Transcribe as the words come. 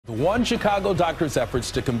One Chicago doctor's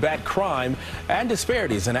efforts to combat crime and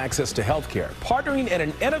disparities in access to health care, partnering in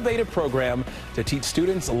an innovative program to teach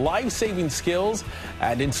students life-saving skills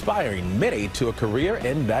and inspiring many to a career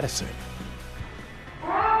in medicine.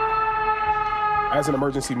 As an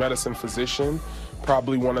emergency medicine physician,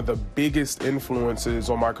 probably one of the biggest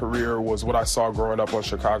influences on my career was what I saw growing up on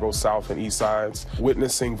Chicago's South and East Sides,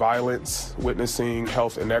 witnessing violence, witnessing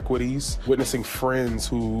health inequities, witnessing friends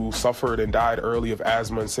who suffered and died early of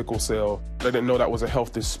asthma and sickle cell. I didn't know that was a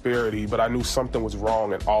health disparity, but I knew something was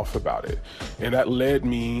wrong and off about it. And that led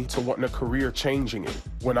me to wanting a career changing it.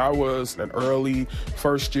 When I was an early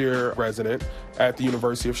first-year resident at the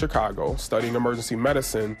University of Chicago studying emergency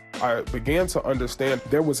medicine, I began to understand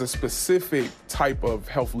there was a specific type of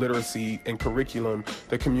health literacy and curriculum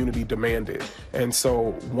the community demanded. And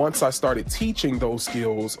so once I started teaching those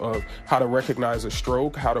skills of how to recognize a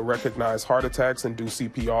stroke, how to recognize heart attacks and do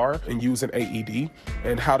CPR and use an AED,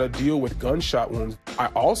 and how to deal with gunshot wounds, I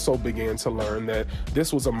also began to learn that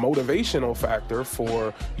this was a motivational factor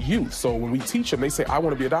for youth. So when we teach them, they say, I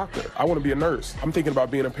want to be a doctor, I want to be a nurse, I'm thinking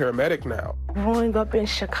about being a paramedic now. Growing up in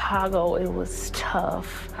Chicago, it was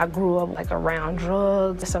tough. I grew up around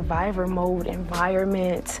drugs, survivor mode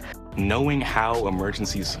environment. Knowing how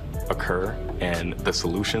emergencies occur and the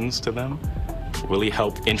solutions to them really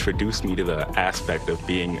helped introduce me to the aspect of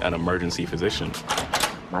being an emergency physician.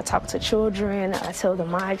 I talk to children, I tell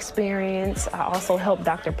them my experience. I also help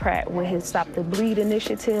Dr. Pratt with his Stop the Bleed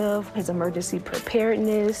initiative, his emergency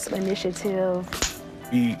preparedness initiative.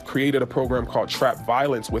 We created a program called Trap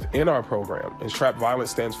Violence within our program. And Trap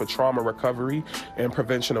Violence stands for Trauma Recovery and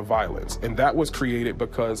Prevention of Violence. And that was created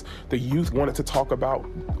because the youth wanted to talk about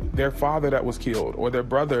their father that was killed, or their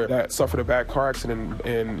brother that suffered a bad car accident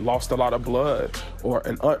and lost a lot of blood, or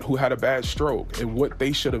an aunt who had a bad stroke, and what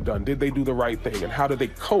they should have done. Did they do the right thing, and how did they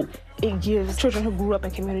cope? It gives children who grew up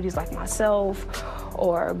in communities like myself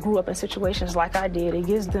or grew up in situations like I did, it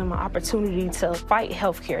gives them an opportunity to fight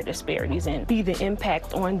healthcare disparities and be the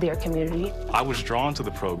impact on their community. I was drawn to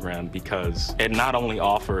the program because it not only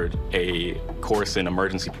offered a course in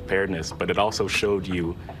emergency preparedness, but it also showed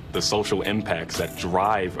you the social impacts that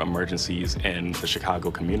drive emergencies in the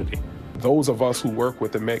Chicago community. Those of us who work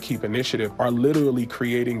with the MedKeep initiative are literally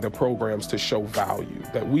creating the programs to show value,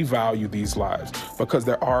 that we value these lives because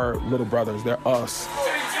they're our little brothers, they're us.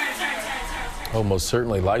 Oh, most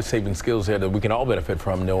certainly life-saving skills there that we can all benefit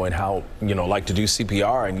from, knowing how, like to do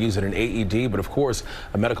CPR and use it in AED. But of course,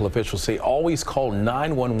 medical officials say always call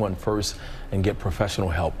 911 first and get professional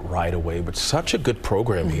help right away. But such a good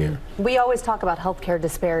program here. We always talk about healthcare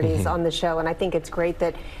disparities on the show, and I think it's great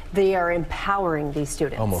that they are empowering these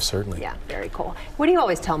students. Almost certainly. Yeah, very cool. What do you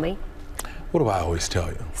always tell me? What do I always tell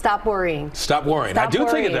you? Stop worrying. Stop worrying. I do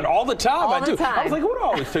tell you that all the time. All I do. the time. I was like, what do I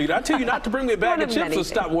always tell you? I tell you not to bring me a bag of chips, so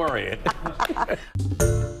stop worrying.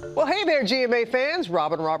 Well, hey there, GMA fans.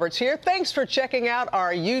 Robin Roberts here. Thanks for checking out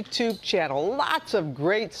our YouTube channel. Lots of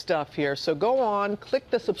great stuff here. So go on, click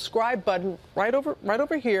the subscribe button right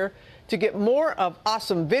over here to get more of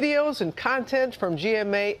awesome videos and content from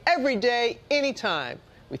GMA every day, anytime.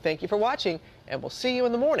 We thank you for watching, and we'll see you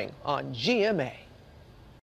in the morning on GMA.